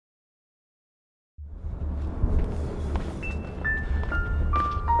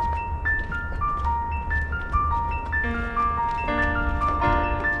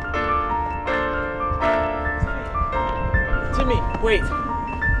Wait,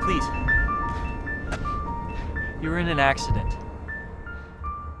 please. You were in an accident.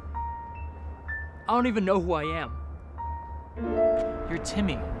 I don't even know who I am. You're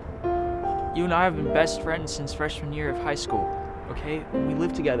Timmy. You and I have been best friends since freshman year of high school, okay? We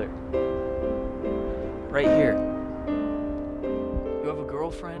live together. Right here. You have a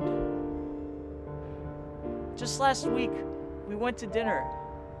girlfriend? Just last week, we went to dinner.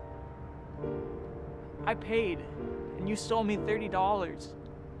 I paid, and you stole me $30.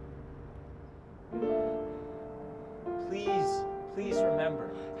 Please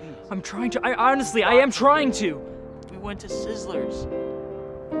remember. Please. I'm trying to. I am trying to. We went to Sizzlers.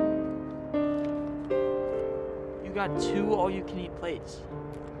 You got 2 all-you-can-eat plates.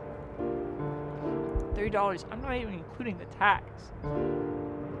 $30. I'm not even including the tax.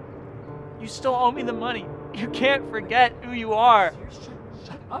 You still owe me the money. You can't forget who you are.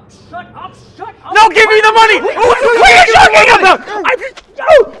 Shut up! No, give me the money! What are you talking about?